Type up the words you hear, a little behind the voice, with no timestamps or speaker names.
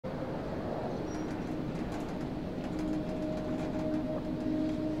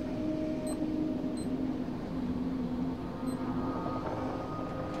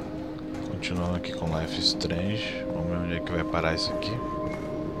Continuando aqui com Life is Strange. Vamos ver onde é que vai parar isso aqui.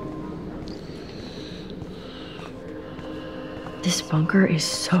 This bunker is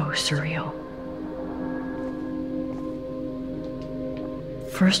so surreal.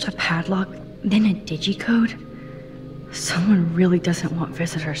 First a padlock, then a digicode. Someone really doesn't want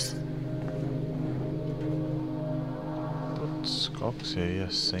visitors. Putz, qual que seria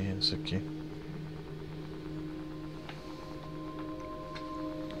a senha disso aqui?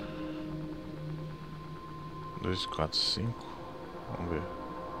 Dois, quatro, cinco. Vamos ver.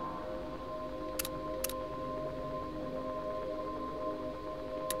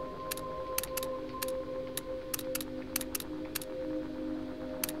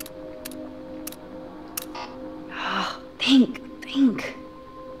 Think.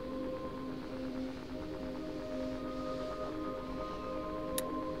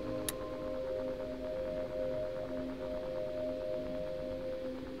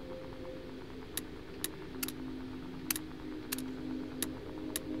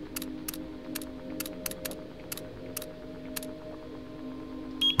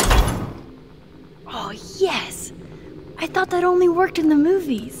 Oh, yes! I thought that only worked in the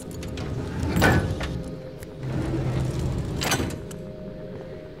movies.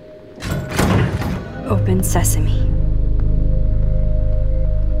 Open sesame.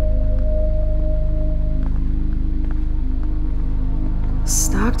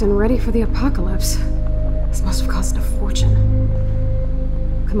 Stocked and ready for the apocalypse. This must have cost a fortune.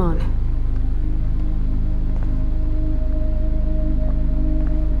 Come on.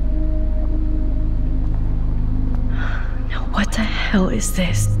 Now what the hell is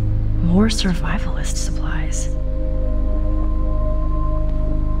this? More survivalist supplies.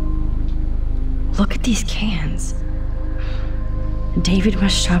 Look at these cans. David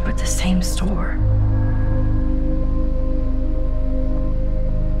must shop at the same store.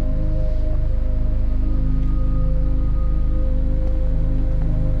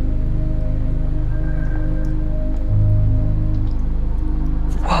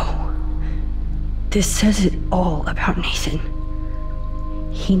 Whoa. This says it all about Nathan.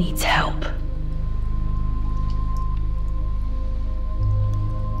 He needs help.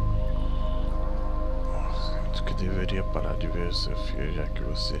 Deveria parar de ver seu filho, já que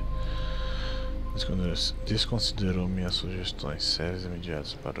você desconsiderou minhas sugestões sérias e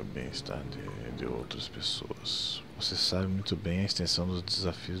imediatas para o bem-estar de outras pessoas. Você sabe muito bem a extensão dos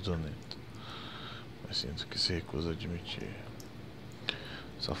desafios do neto, mas sinto que se recusa a admitir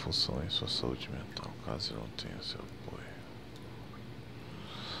sua função em sua saúde mental, caso eu não tenha seu apoio.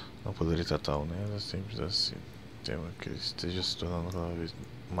 Não poderia tratar o neto sempre assim. Temo que ele esteja se tornando cada vez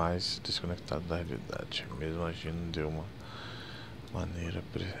mais desconectado da realidade, mesmo agindo de uma maneira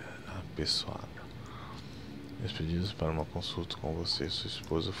apessoada. Meus pedidos para uma consulta com você e sua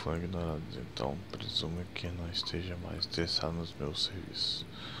esposa foram ignorados, então presumo que não esteja mais interessado nos meus serviços.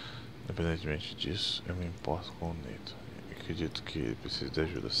 Independentemente disso, eu me importo com o Neto e acredito que ele precisa de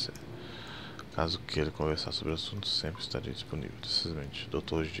ajuda séria. Caso queira conversar sobre o assunto, sempre estarei disponível. Precisamente,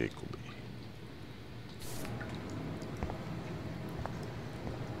 Dr. Jacob.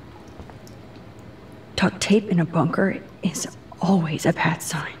 Duct tape in a bunker is always a bad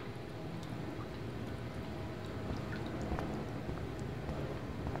sign.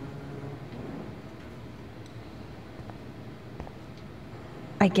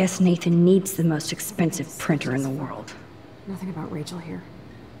 I guess Nathan needs the most expensive printer in the world. Nothing about Rachel here.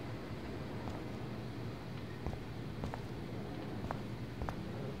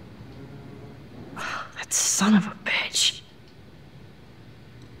 That son of a bitch.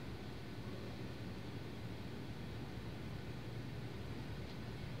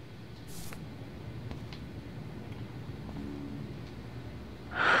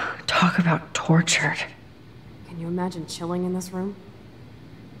 Talk about tortured. Can you imagine chilling in this room?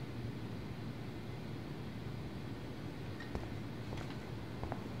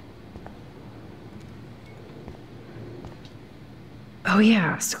 Oh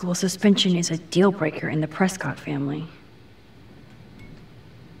yeah, school suspension is a deal breaker in the Prescott family.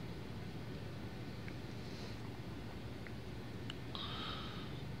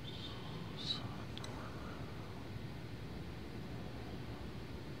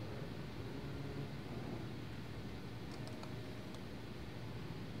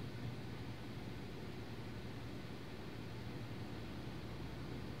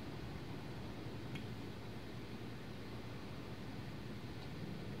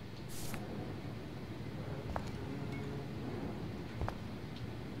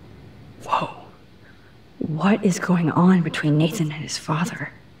 Whoa. What is going on between Nathan and his father?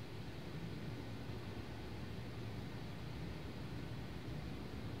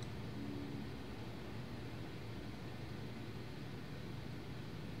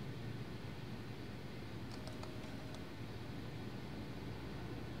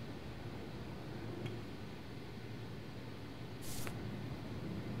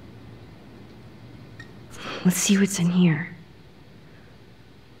 Let's see what's in here.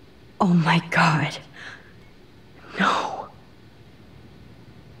 Oh my God. No.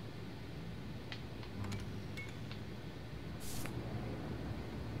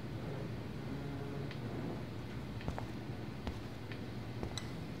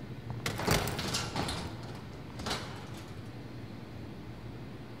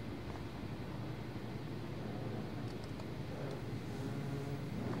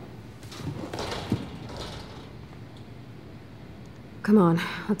 Come on,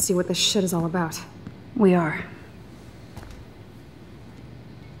 let's see what this shit is all about. We are.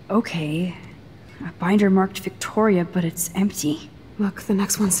 Okay. A binder marked Victoria, but it's empty. Look, the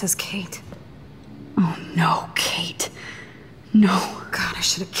next one says Kate. Oh no, Kate. No. God, I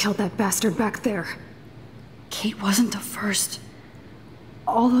should have killed that bastard back there. Kate wasn't the first.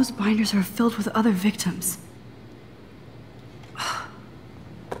 All those binders are filled with other victims.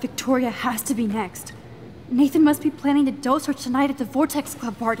 Victoria has to be next. Nathan must be planning to dose her tonight at the Vortex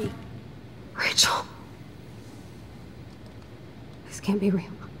Club party. Rachel. This can't be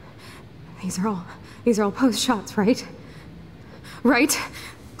real. These are all post shots, right? Right?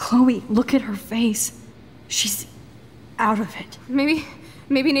 Chloe, look at her face. She's out of it. Maybe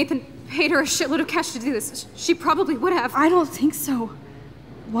Nathan paid her a shitload of cash to do this. She probably would have. I don't think so.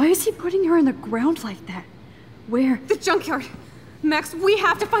 Why is he putting her in the ground like that? Where? The junkyard. Max, we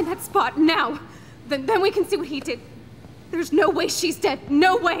have to find that spot now. Then we can see what he did. There's no way she's dead.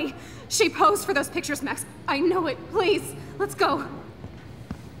 No way. She posed for those pictures, Max. I know it. Please, let's go.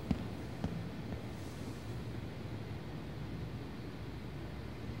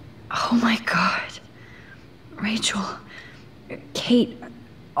 Oh my God. Rachel, Kate,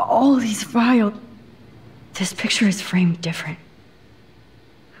 all these files. This picture is framed different.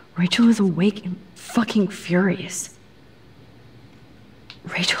 Rachel is awake and fucking furious.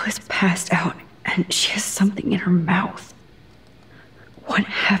 Rachel is passed out and she has something in her mouth. What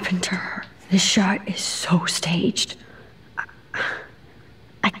happened to her? This shot is so staged.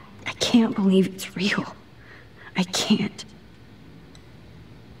 I can't believe it's real. I can't.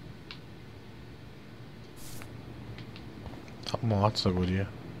 Tá morta essa guria.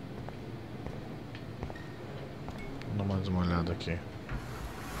 Vou dar mais uma olhada aqui.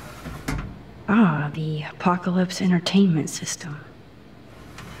 Ah, the Apocalypse Entertainment System.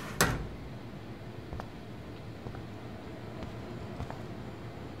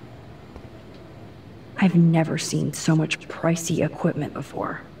 I've never seen so much pricey equipment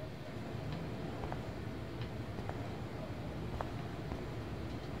before.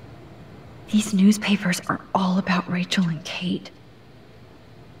 These newspapers are all about Rachel and Kate.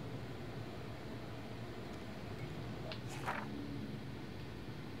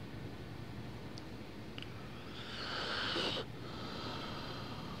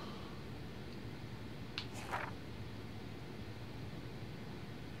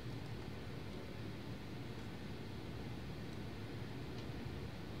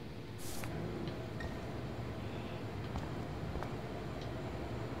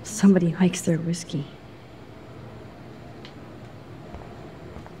 Somebody likes their whiskey.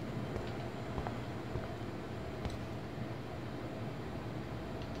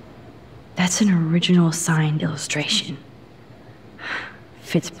 That's an original signed illustration.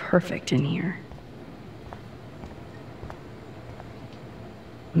 Fits perfect in here.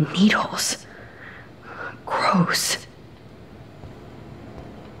 Needles. Gross.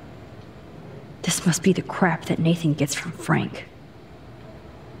 This must be the crap that Nathan gets from Frank.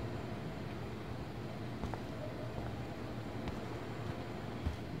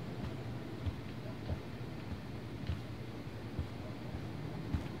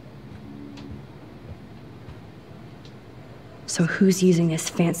 So who's using this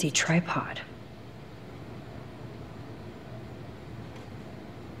fancy tripod?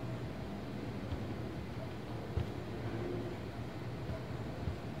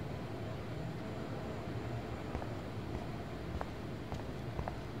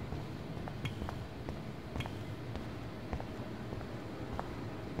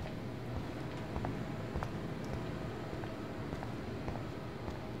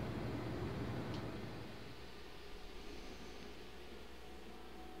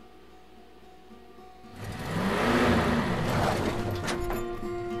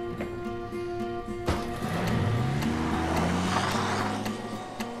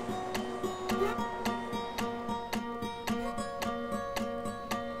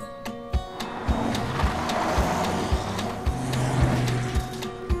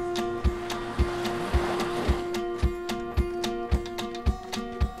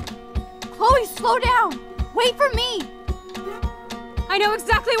 Slow down! Wait for me! I know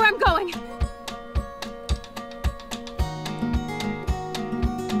exactly where I'm going.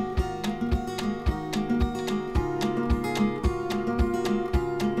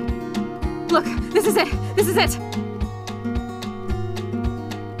 This is it. This is it.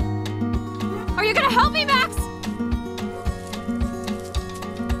 Are you gonna help me, Max?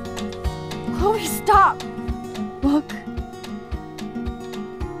 Chloe, stop! Look.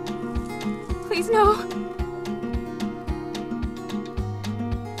 Please, no.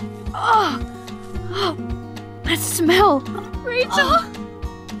 Oh, that smell. Rachel! Oh,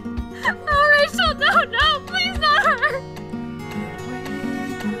 Rachel, no, please not her!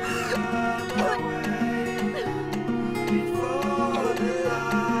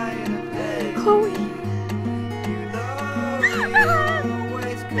 Chloe.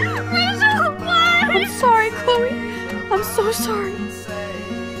 Rachel, why? I'm sorry, Chloe. I'm so sorry.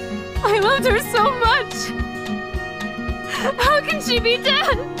 I loved her so much. How can she be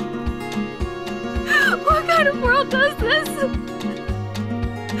dead? What kind of world does this? Who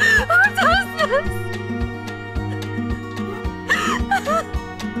does this?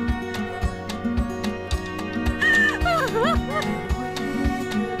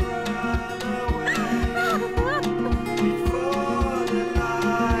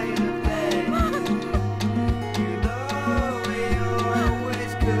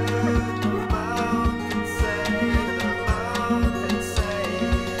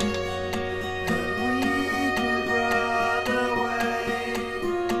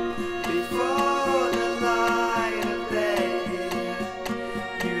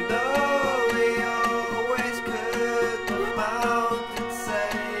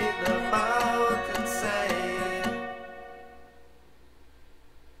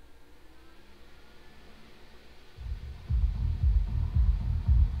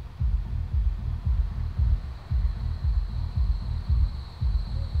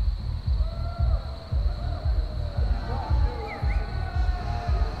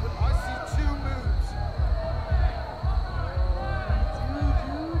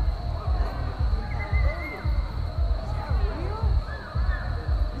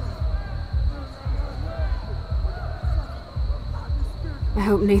 I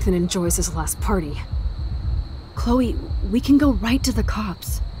hope Nathan enjoys his last party. Chloe, we can go right to the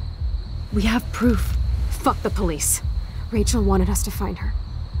cops. We have proof. Fuck the police. Rachel wanted us to find her,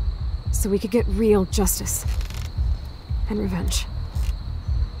 so we could get real justice. And revenge.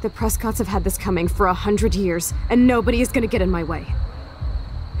 The Prescotts have had this coming for 100 years, and nobody is gonna get in my way.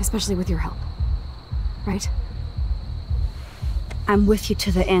 Especially with your help. Right? I'm with you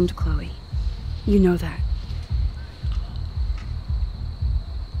to the end, Chloe. You know that.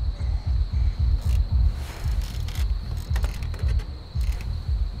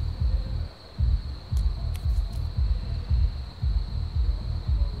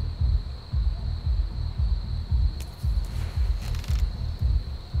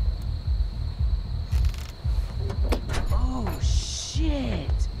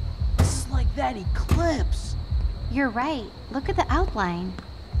 That eclipse. You're right. Look at the outline.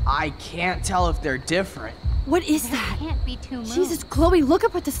 I can't tell if they're different. What is that? It can't be two moons. Jesus, Chloe, look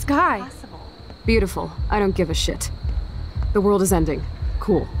up at the sky. Possible. Beautiful. I don't give a shit. The world is ending.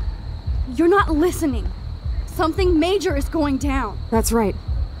 Cool. You're not listening. Something major is going down. That's right.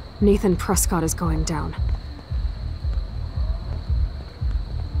 Nathan Prescott is going down.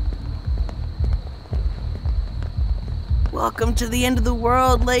 Welcome to the end of the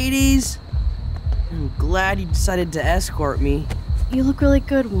world, ladies. I'm glad you decided to escort me. You look really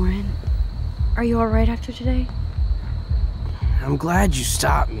good, Warren. Are you alright after today? I'm glad you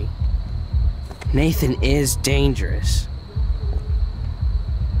stopped me. Nathan is dangerous.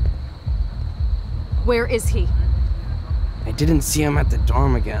 Where is he? I didn't see him at the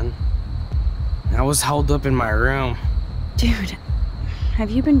dorm again. I was held up in my room. Dude,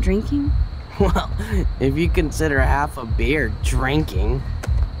 have you been drinking? Well, if you consider half a beer drinking.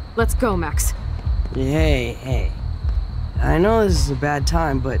 Let's go, Max. Hey. I know this is a bad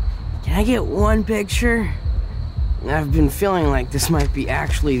time, but can I get one picture? I've been feeling like this might be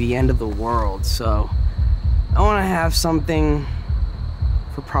actually the end of the world, so I want to have something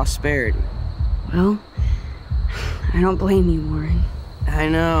for prosperity. Well, I don't blame you, Warren. I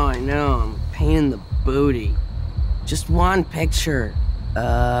know, I'm a pain in the booty. Just one picture.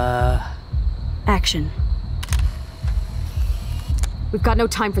 Action. We've got no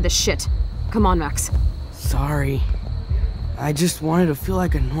time for this shit. Come on, Max. Sorry. I just wanted to feel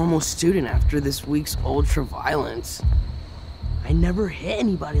like a normal student after this week's ultra-violence. I never hit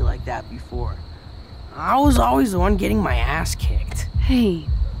anybody like that before. I was always the one getting my ass kicked. Hey,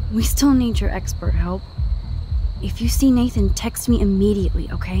 we still need your expert help. If you see Nathan, text me immediately,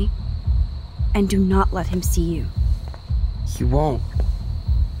 okay? And do not let him see you. He won't.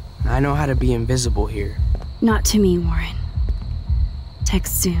 I know how to be invisible here. Not to me, Warren.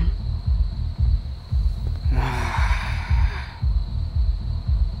 Text soon.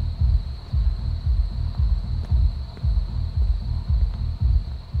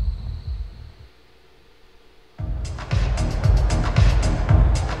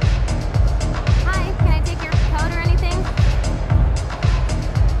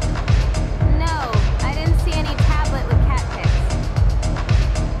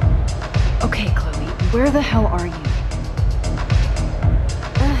 Where the hell are you?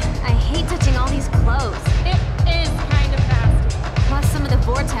 I hate touching all these clothes. It is kind of nasty. Plus, some of the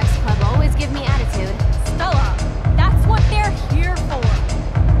Vortex Club always give me attitude. Stella, that's what they're here for.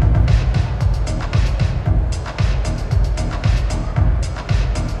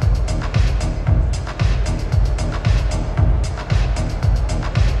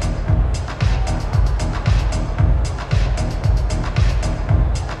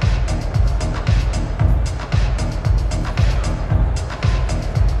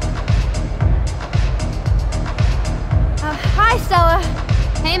 Hi, Stella.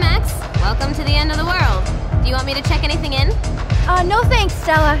 Hey, Max. Welcome to the end of the world. Do you want me to check anything in? No thanks,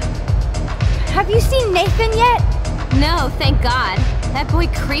 Stella. Have you seen Nathan yet? No, thank God. That boy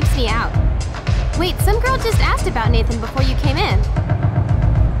creeps me out. Wait, some girl just asked about Nathan before you came in.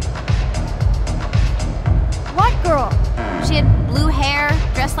 What girl? She had blue hair,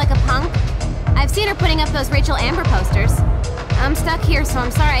 dressed like a punk. I've seen her putting up those Rachel Amber posters. I'm stuck here, so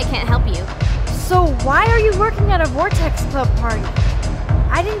I'm sorry I can't help you. So why are you working at a Vortex Club party?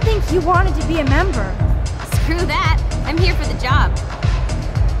 I didn't think you wanted to be a member. Screw that. I'm here for the job.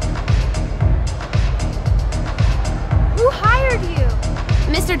 Who hired you?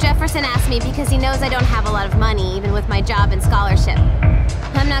 Mr. Jefferson asked me because he knows I don't have a lot of money, even with my job and scholarship.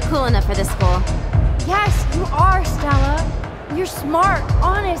 I'm not cool enough for this school. Yes, you are, Stella. You're smart,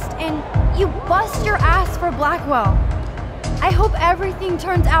 honest, and you bust your ass for Blackwell. I hope everything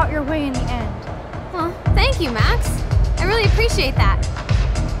turns out your way in the end. Well, thank you, Max. I really appreciate that.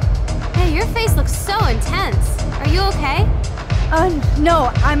 Hey, your face looks so intense. Are you okay? No,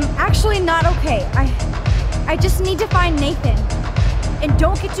 I'm actually not okay. I just need to find Nathan. And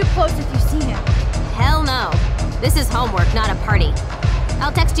don't get too close if you see him. Hell no. This is homework, not a party.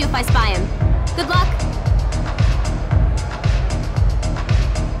 I'll text you if I spy him. Good luck.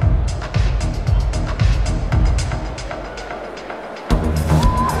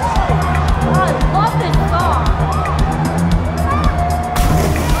 I love this song.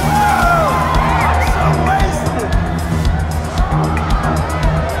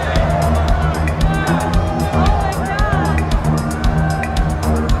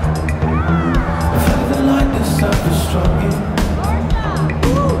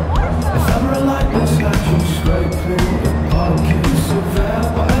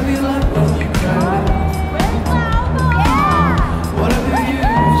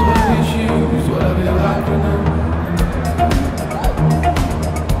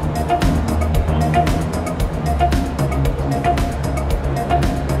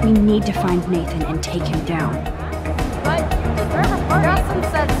 We need to find Nathan and take him down. But Justin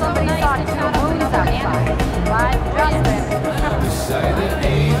said somebody saw two moons outside. Right, Justin?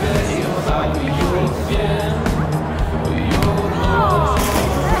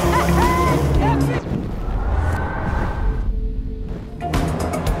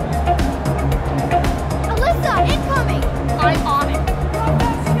 Alyssa, incoming! I'm on it.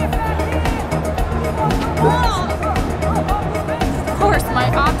 Of course, my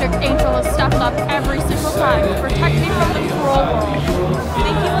object angel is stuffed up every single time to protect me from the cruel world.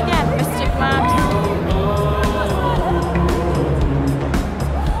 Thank you again, Mystic Max.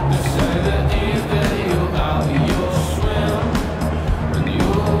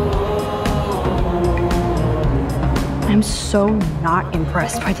 I'm so not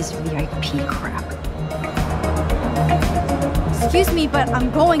impressed by this VIP crap. Excuse me, but I'm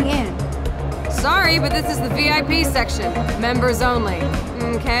going in. Sorry, but this is the VIP section. Members only.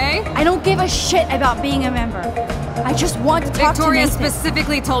 Okay? I don't give a shit about being a member. I just want to talk Victoria to Nathan.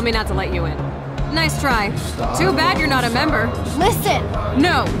 specifically told me not to let you in. Nice try. Too bad you're not a member. Listen!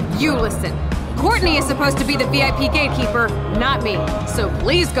 No, you listen. Courtney is supposed to be the VIP gatekeeper, not me. So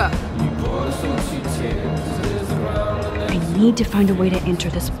please go. I need to find a way to enter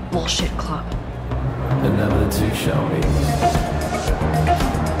this bullshit club. And never the two shall meet.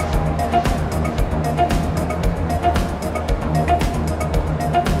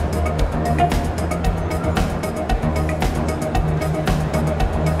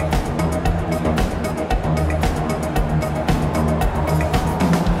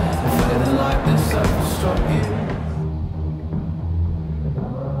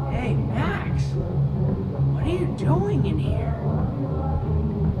 Hey, Max. What are you doing in here?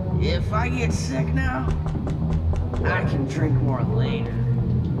 If I get sick now, I can drink more later.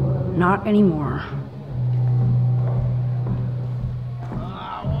 Not anymore.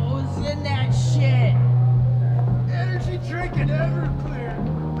 What was in that shit? Energy drink and Everclear.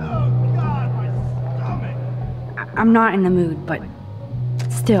 Oh, God, my stomach. I'm not in the mood, but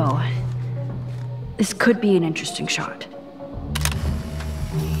still, this could be an interesting shot.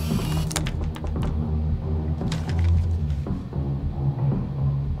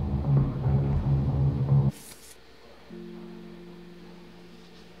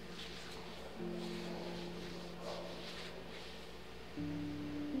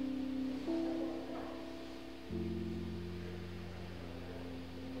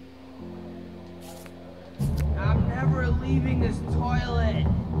 leaving this toilet.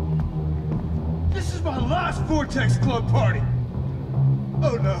 This is my last Vortex Club party.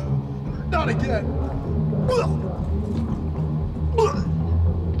 Oh no, not again.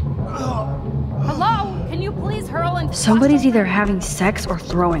 Hello? Can you please hurl and... Somebody's either having sex or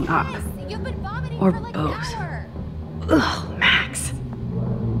throwing up. You've been vomiting Or for like both. an hour. Ugh, Max.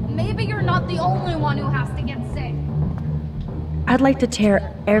 Maybe you're not the only one who has to get sick. I'd like to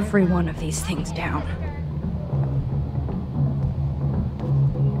tear every one of these things down.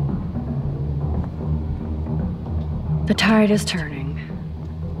 The tide is turning.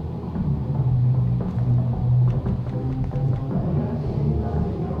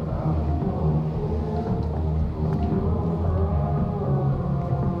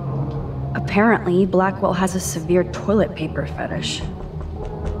 Apparently, Blackwell has a severe toilet paper fetish.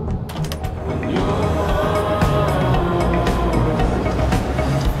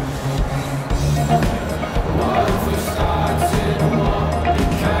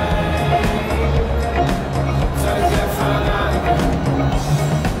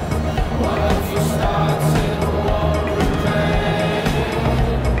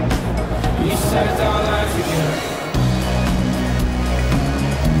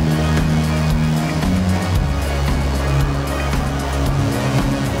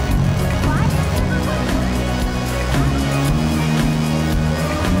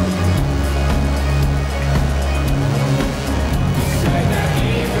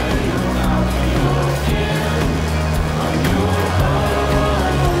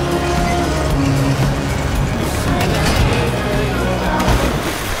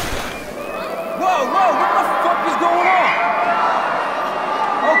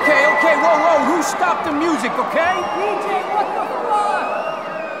 Stop the music, okay? DJ, what the fuck?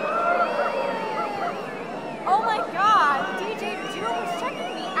 Oh my god, DJ Doom is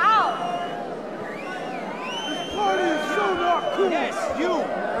checking me out. This party is so not cool. Yes, you.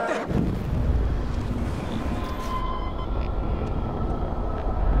 What the...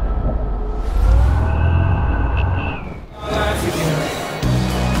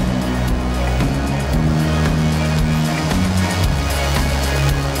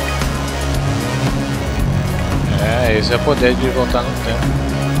 Esse é o poder de voltar no tempo.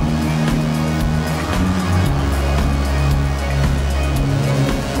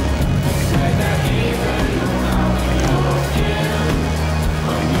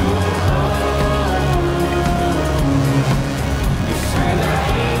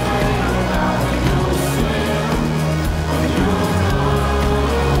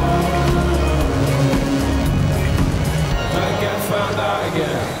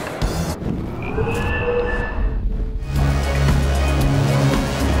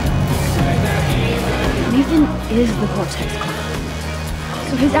 Nathan is the Vortex Club,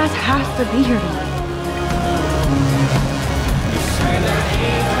 so his ass has to be here tonight.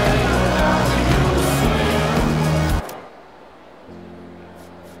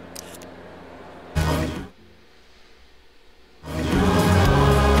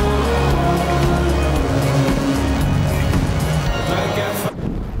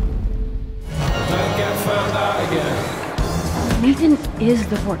 Nathan is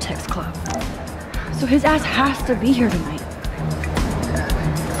the Vortex Club, so his ass has to be here tonight.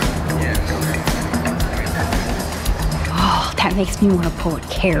 Oh, that makes me want to pull a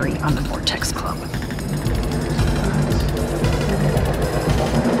Carrie on the Vortex Club.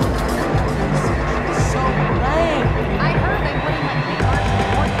 So lame. I heard they wouldn't let me art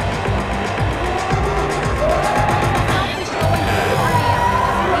report. Stop the show and the party after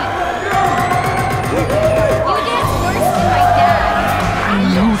this week. You dance worse than my dad. I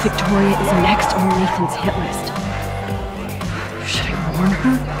know Victoria is next on Nathan's hit list. Should I warn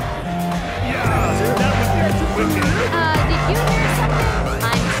her? Did you hear something?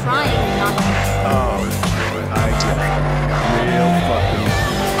 I'm trying not to. Oh, I did. Real fucking.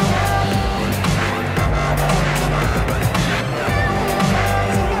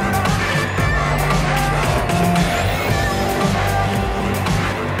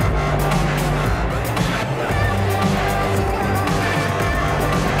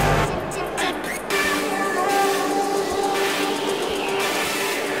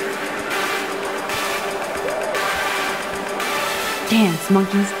 Dance,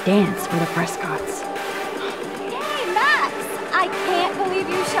 monkeys, dance for the Prescotts. Hey, Max! I can't believe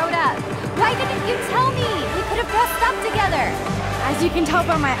you showed up. Why didn't you tell me? We could have dressed up together. As you can tell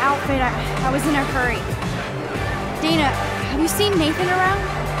by my outfit, I was in a hurry. Dana, have you seen Nathan around?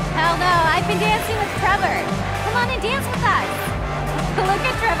 Hell no, I've been dancing with Trevor. Come on and dance with us. Look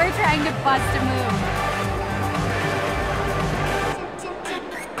at Trevor trying to bust a move.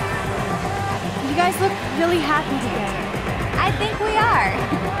 You guys look really happy together. I think we are.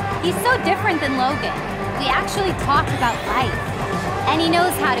 He's so different than Logan. We actually talk about life. And he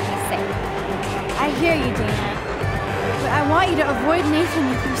knows how to be safe. I hear you, Dana. But I want you to avoid Nathan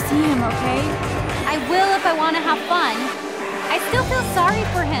if you see him, okay? I will if I want to have fun. I still feel sorry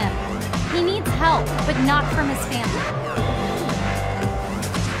for him. He needs help, but not from his family.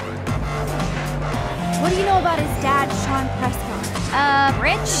 What do you know about his dad, Sean Prescott?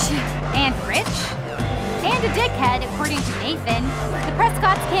 Rich. And rich. And a dickhead, according to Nathan. The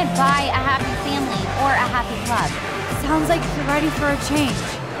Prescotts can't buy a happy family or a happy club. Sounds like you're ready for a change.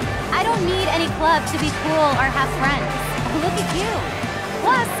 I don't need any club to be cool or have friends. Look at you.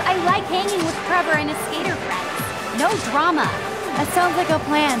 Plus, I like hanging with Trevor and his skater friends. No drama. That sounds like a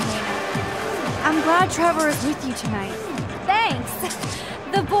plan, Dana. I'm glad Trevor is with you tonight. Thanks.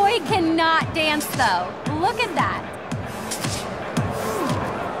 The boy cannot dance, though. Look at that.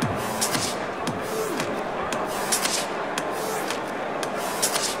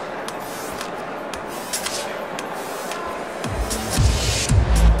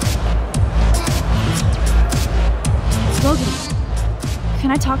 Logan,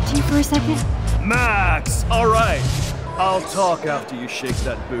 can I talk to you for a second? Max! Alright. I'll talk after you shake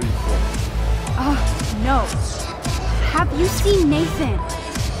that booty for me. No. Have you seen Nathan?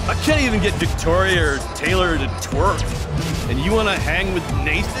 I can't even get Victoria or Taylor to twerk. And you wanna hang with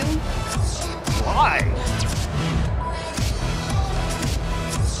Nathan? Why?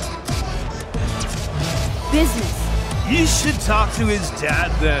 Business. You should talk to his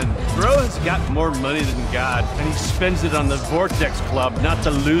dad then. Bro has got more money than God, and he spends it on the Vortex Club, not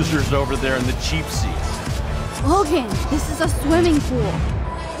the losers over there in the cheap seats. Logan, this is a swimming pool.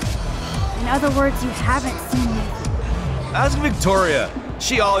 In other words, you haven't seen Nathan. Ask Victoria.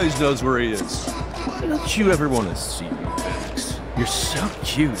 She always knows where he is. Why don't you ever want to see me, Max? You're so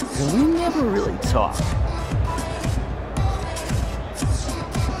cute, and we never really talk.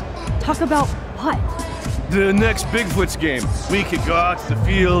 Talk about what? The next Bigfoot's game. We could go out to the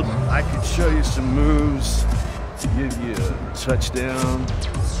field, I could show you some moves, give you a touchdown.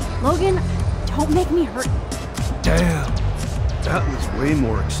 Logan, don't make me hurt you. Damn, that was way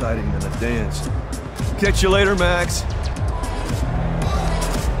more exciting than a dance. Catch you later, Max.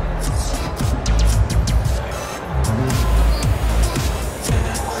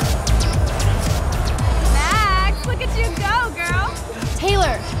 Max, look at you go, girl.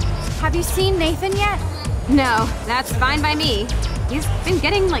 Taylor, have you seen Nathan yet? No, that's fine by me. He's been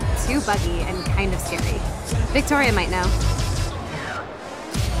getting, like, too buggy and kind of scary. Victoria might know.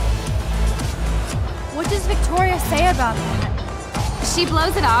 What does Victoria say about that? She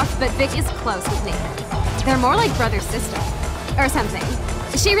blows it off, but Vic is close with Nathan. They're more like brother-sister. Or something.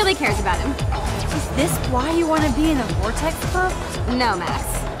 She really cares about him. Is this why you want to be in the Vortex Club? No, Max.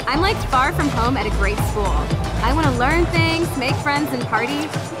 I'm, like, far from home at a great school. I want to learn things, make friends, and party.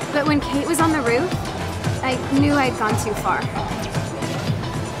 But when Kate was on the roof, I knew I'd gone too far.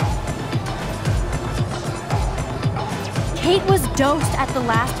 Kate was dosed at the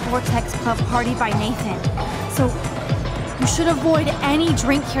last Vortex Club party by Nathan. So, you should avoid any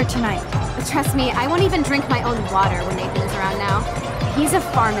drink here tonight. Trust me, I won't even drink my own water when Nathan is around now. He's a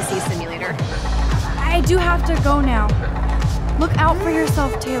pharmacy simulator. I do have to go now. Look out for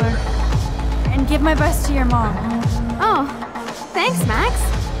yourself, Taylor. And give my best to your mom. Oh, thanks, Max.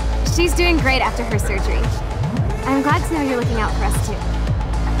 She's doing great after her surgery. I'm glad to know you're looking out for us, too.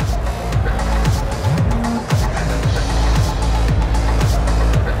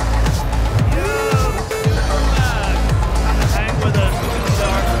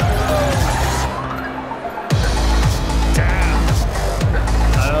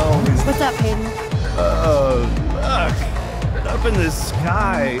 What's up, Hayden? Look. Up in the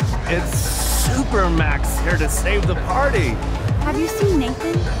sky, it's Super Max here to save the party. Have you seen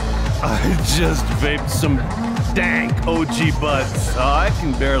Nathan? I just vaped some dank OG buds, so I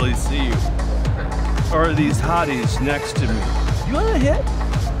can barely see you. Or are these hotties next to me? You want a hit?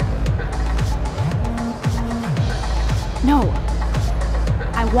 No.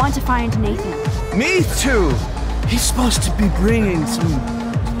 I want to find Nathan. Me too! He's supposed to be bringing some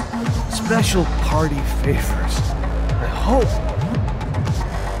special party favors. I hope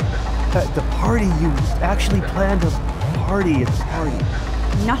at the party you actually planned a party at the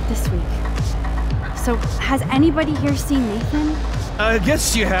party. Not this week. So, has anybody here seen Nathan? I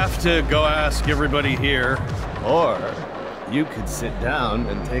guess you have to go ask everybody here, or you could sit down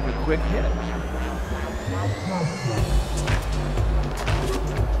and take a quick hit.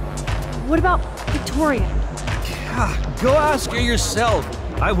 What about Victoria? Yeah, go ask her yourself.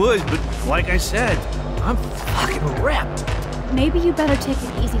 I would, but like I said, I'm fucking ripped. Maybe you better take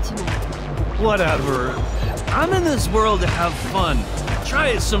it easy tonight. Whatever. I'm in this world to have fun. Try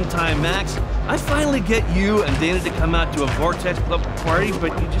it sometime, Max. I finally get you and Dana to come out to a Vortex Club party,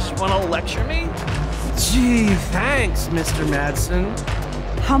 but you just want to lecture me? Gee, thanks, Mr. Madsen.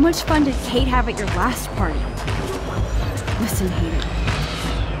 How much fun did Kate have at your last party? Listen,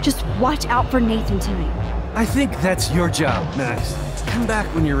 Hayden. Just watch out for Nathan tonight. I think that's your job, Max. Come back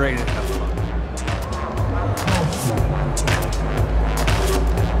when you're ready to have fun.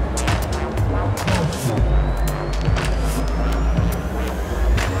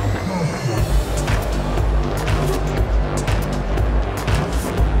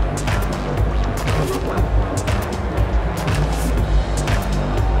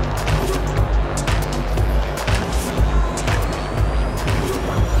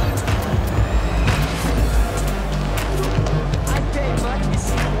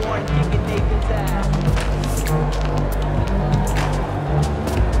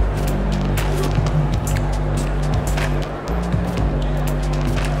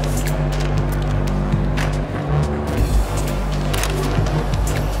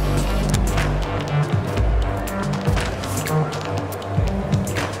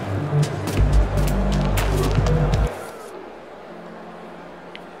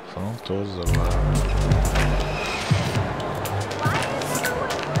 Foram todos agora.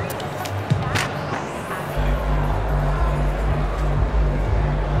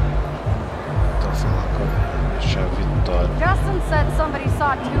 Então falar com a tia Vitória. Justin said somebody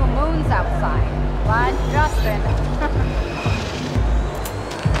saw 2 moons outside. But Justin.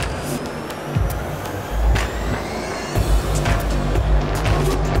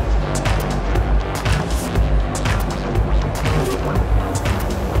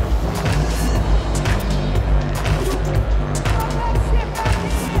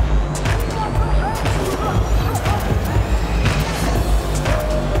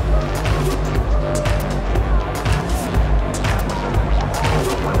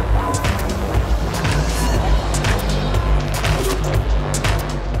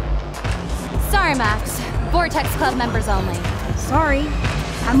 Sorry, Max. Vortex Club members only. Sorry,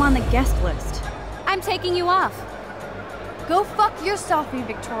 I'm on the guest list. I'm taking you off. Go fuck yourself,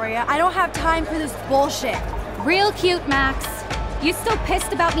 Victoria. I don't have time for this bullshit. Real cute, Max. You still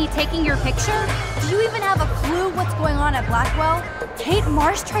pissed about me taking your picture? Do you even have a clue what's going on at Blackwell? Kate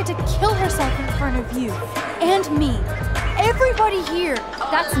Marsh tried to kill herself in front of you. And me. Everybody here.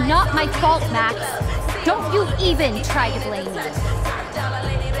 That's not my fault, Max. Don't you even try to blame me.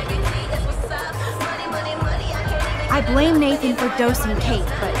 I blame Nathan for dosing Kate,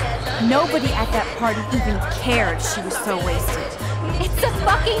 but nobody at that party even cared she was so wasted. It's a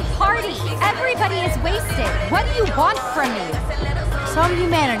fucking party! Everybody is wasted! What do you want from me? Some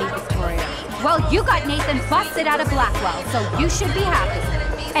humanity, Victoria. Well, you got Nathan busted out of Blackwell, so you should be happy.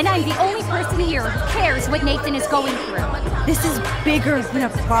 And I'm the only person here who cares what Nathan is going through. This is bigger than a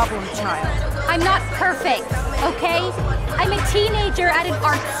problem child. I'm not perfect, okay? I'm a teenager at an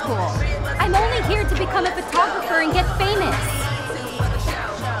art school. I'm only here to become a photographer and get famous.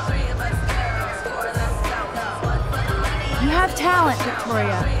 You have talent,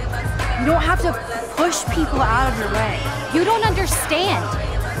 Victoria. You don't have to push people out of your way. You don't understand.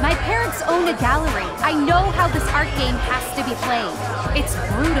 My parents own a gallery. I know how this art game has to be played. It's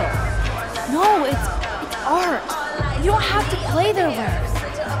brutal. No, it's art. You don't have to play their way.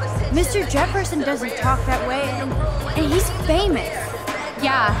 Mr. Jefferson doesn't talk that way, and he's famous.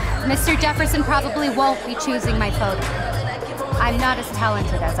 Yeah, Mr. Jefferson probably won't be choosing my photo. I'm not as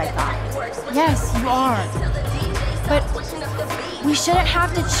talented as I thought. Yes, you are. But we shouldn't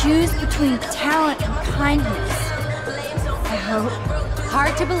have to choose between talent and kindness. I hope.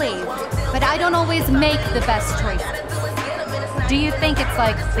 Hard to believe, but I don't always make the best choices. Do you think it's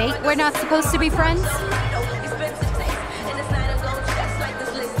like fate we're not supposed to be friends?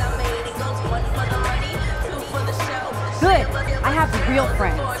 Good. I have real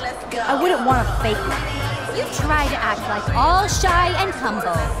friends. I wouldn't want to fake them. You try to act like all shy and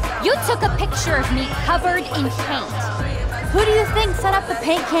humble. You took a picture of me covered in paint. Who do you think set up the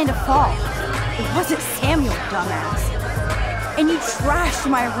paint can to fall? It wasn't Samuel, dumbass. And you trashed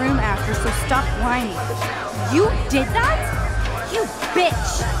my room after, so stop whining. You did that? You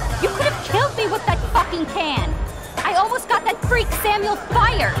bitch! You could have killed me with that fucking can! I almost got that freak Samuel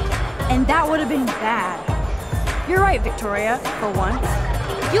fired! And that would have been bad. You're right, Victoria, for once.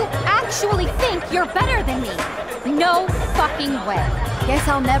 You actually think you're better than me! No fucking way. Guess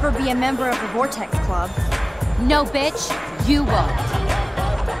I'll never be a member of the Vortex Club. No, bitch, you won't.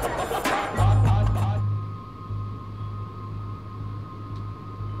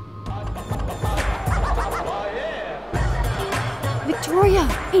 Victoria,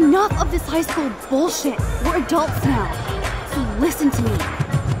 enough of this high school bullshit. We're We're adults now. So listen to me.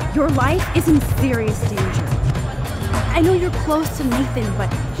 Your life is in serious danger. I know you're close to Nathan,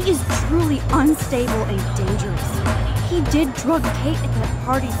 but he is truly unstable and dangerous. He did drug Kate at that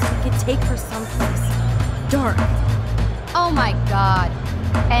party so he could take her someplace dark. Oh my god.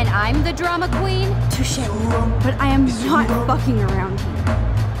 And I'm the drama queen? Touché. But I am not fucking around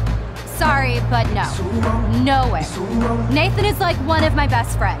here. Sorry, but no. No way. Nathan is like one of my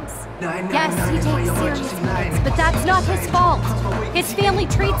best friends. Yes, he takes serious meds, but that's not his fault. His family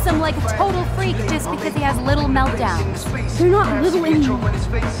treats him like a total freak just because he has little meltdowns. They're not little anymore.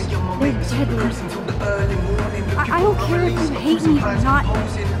 They're deadly. I don't care if you hate me or not.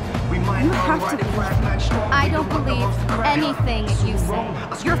 You have to believe me. I don't believe anything you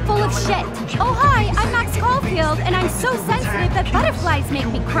say. You're full of shit. Oh hi, I'm Max Caulfield, and I'm so sensitive that butterflies make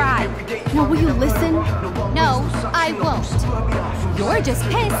me cry. Now will you listen? No, I won't. You're just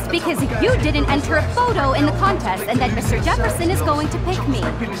pissed because you didn't enter a photo in the contest and that Mr. Jefferson is going to pick me.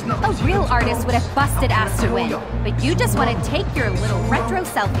 A real artist would have busted ass to win, but you just want to take your little retro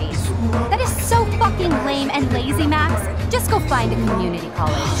selfies. That is so fucking lame and lazy, Max. Just go find a community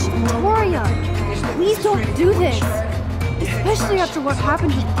college. Victoria, please don't do this. Especially after what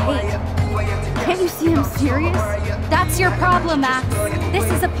happened with Kate. Can't you see I'm serious? That's your problem, Max. This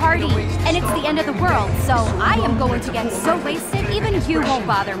is a party, and it's the end of the world, so I am going to get so wasted even you won't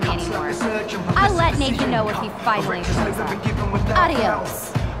bother me anymore. I'll let Nathan know if he finally shows up.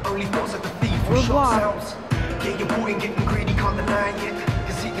 Adios. Au revoir.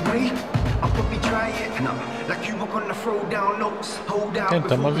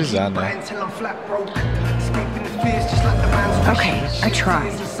 Tentamos avisar, né? Okay, I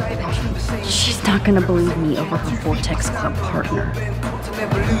tried. She's not gonna believe me over her Vortex Club partner.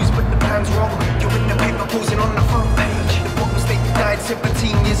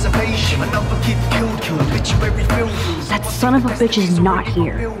 That son of a bitch is not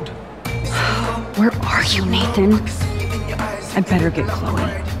here. Where are you, Nathan? I better get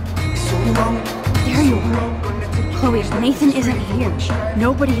Chloe. There you are. Chloe, Nathan isn't here.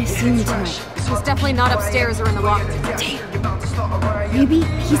 Nobody has seen me tonight. He's definitely not upstairs or in the loft. Damn. Maybe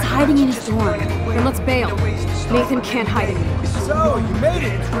he's hiding in his dorm. Then let's bail. Nathan can't hide anymore. So, you made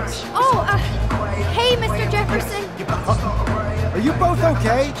it! Oh, hey, Mr. Jefferson. Are you both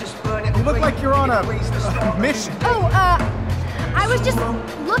okay? You look like you're on a mission. Oh, I was just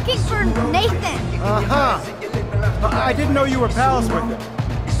looking for Nathan. Uh-huh. I didn't know you were pals with him.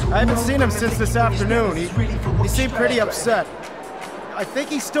 I haven't seen him since this afternoon. He seemed pretty upset. I think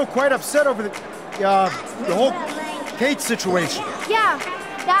he's still quite upset over the whole Kate situation. Yeah,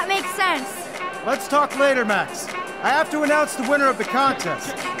 that makes sense. Let's talk later, Max. I have to announce the winner of the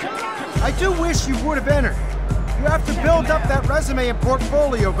contest. I do wish you would have entered. You have to build up that resume and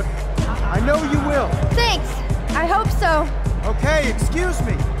portfolio, but I know you will. Thanks. I hope so. Okay, excuse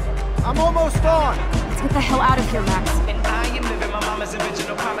me. I'm almost on. Let's get the hell out of here, Max.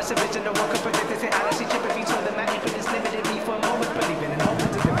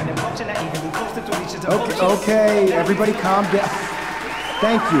 Okay, everybody calm down.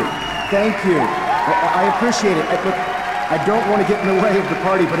 Thank you. I appreciate it. Look, I don't want to get in the way of the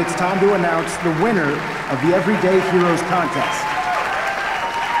party, but it's time to announce the winner of the Everyday Heroes contest.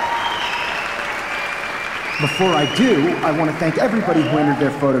 Before I do, I want to thank everybody who entered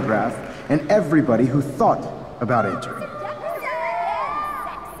their photograph and everybody who thought about entering.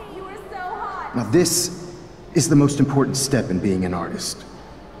 Now this is the most important step in being an artist.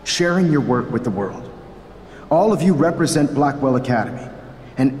 Sharing your work with the world. All of you represent Blackwell Academy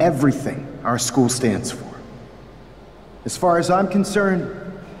and everything our school stands for. As far as I'm concerned,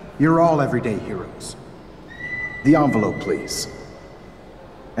 you're all everyday heroes. The envelope, please.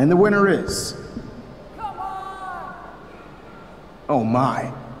 And the winner is... Oh my,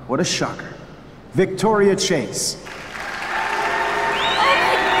 what a shocker. Victoria Chase.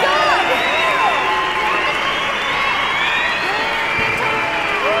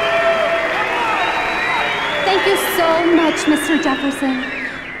 Thank you so much, Mr. Jefferson.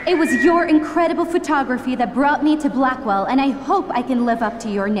 It was your incredible photography that brought me to Blackwell, and I hope I can live up to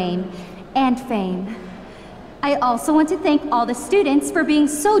your name and fame. I also want to thank all the students for being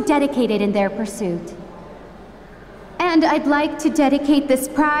so dedicated in their pursuit. And I'd like to dedicate this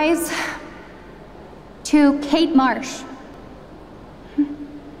prize to Kate Marsh.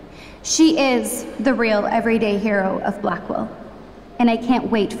 She is the real everyday hero of Blackwell, and I can't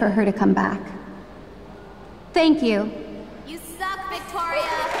wait for her to come back. Thank you. You suck, Victoria.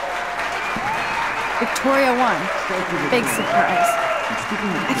 Victoria won. Big surprise.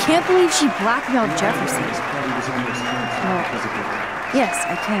 I can't believe she blackmailed Jefferson. Well, yes,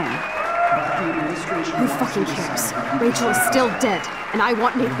 I can. Who fucking cares? Rachel is still dead, and I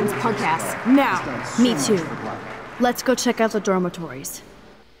want Nathan's punk ass now. Me too. Let's go check out the dormitories.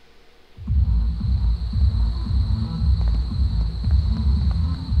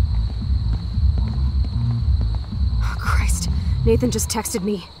 Oh, Christ. Nathan just texted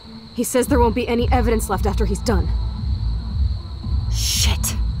me. He says there won't be any evidence left after he's done.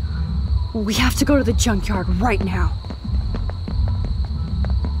 Shit. We have to go to the junkyard right now.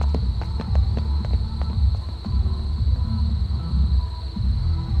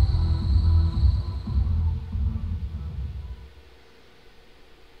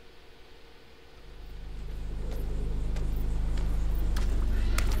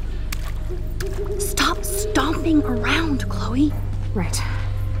 Stop stomping around, Chloe. Right.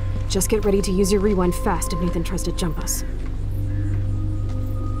 Just get ready to use your rewind fast if Nathan tries to jump us.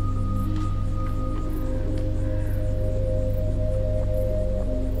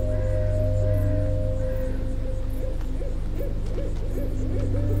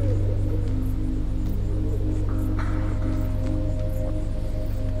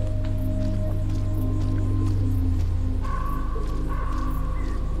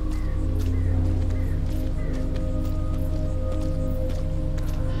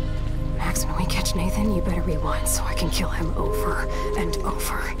 Nathan, you better rewind so I can kill him over and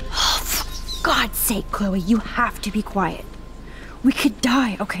over. Oh, for God's sake, Chloe, you have to be quiet. We could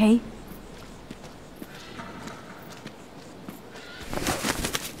die, okay?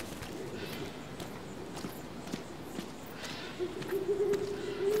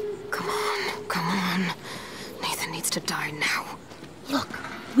 Come on. Nathan needs to die now. Look,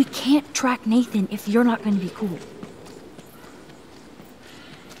 we can't track Nathan if you're not going to be cool.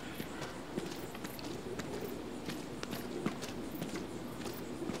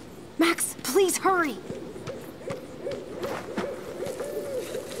 Max, please hurry!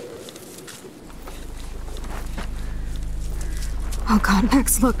 Oh God,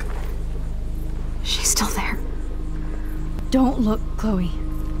 Max, look. She's still there. Don't look, Chloe.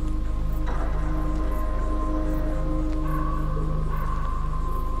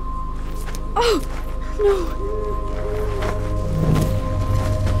 Oh, no.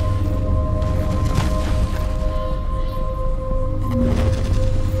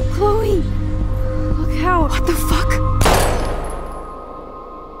 Chloe! Look out! What the fuck?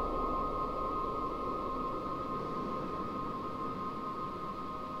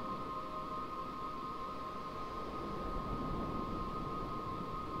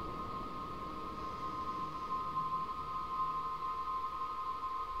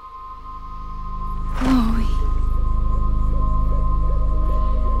 Chloe.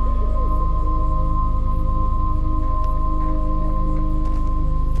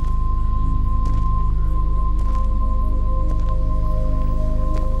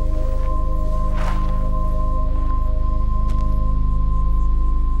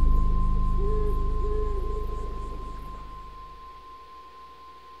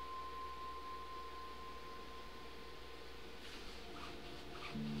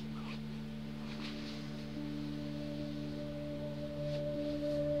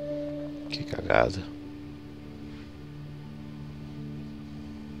 Que cagada.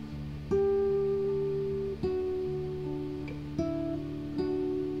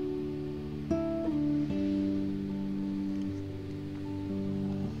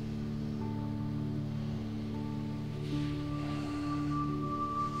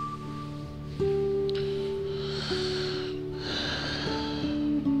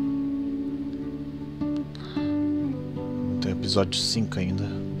 Tem episódio 5 ainda.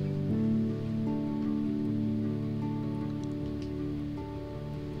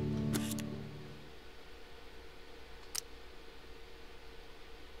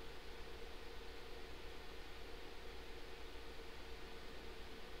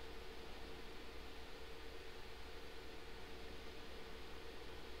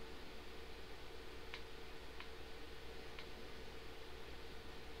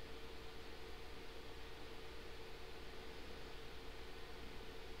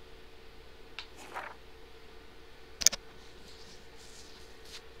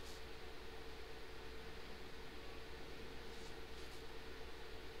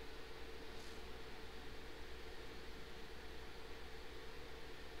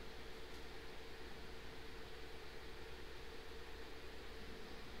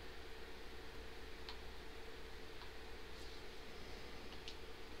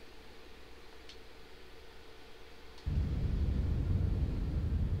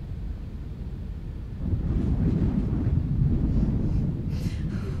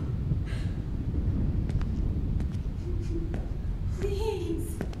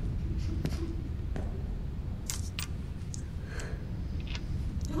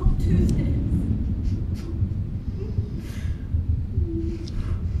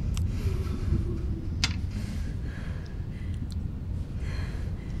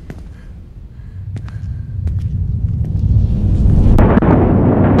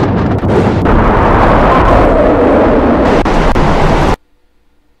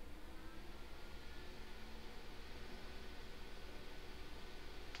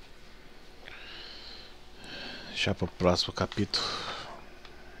 deixar para o próximo capítulo.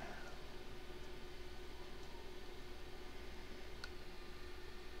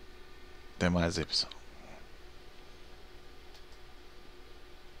 Até mais aí, pessoal.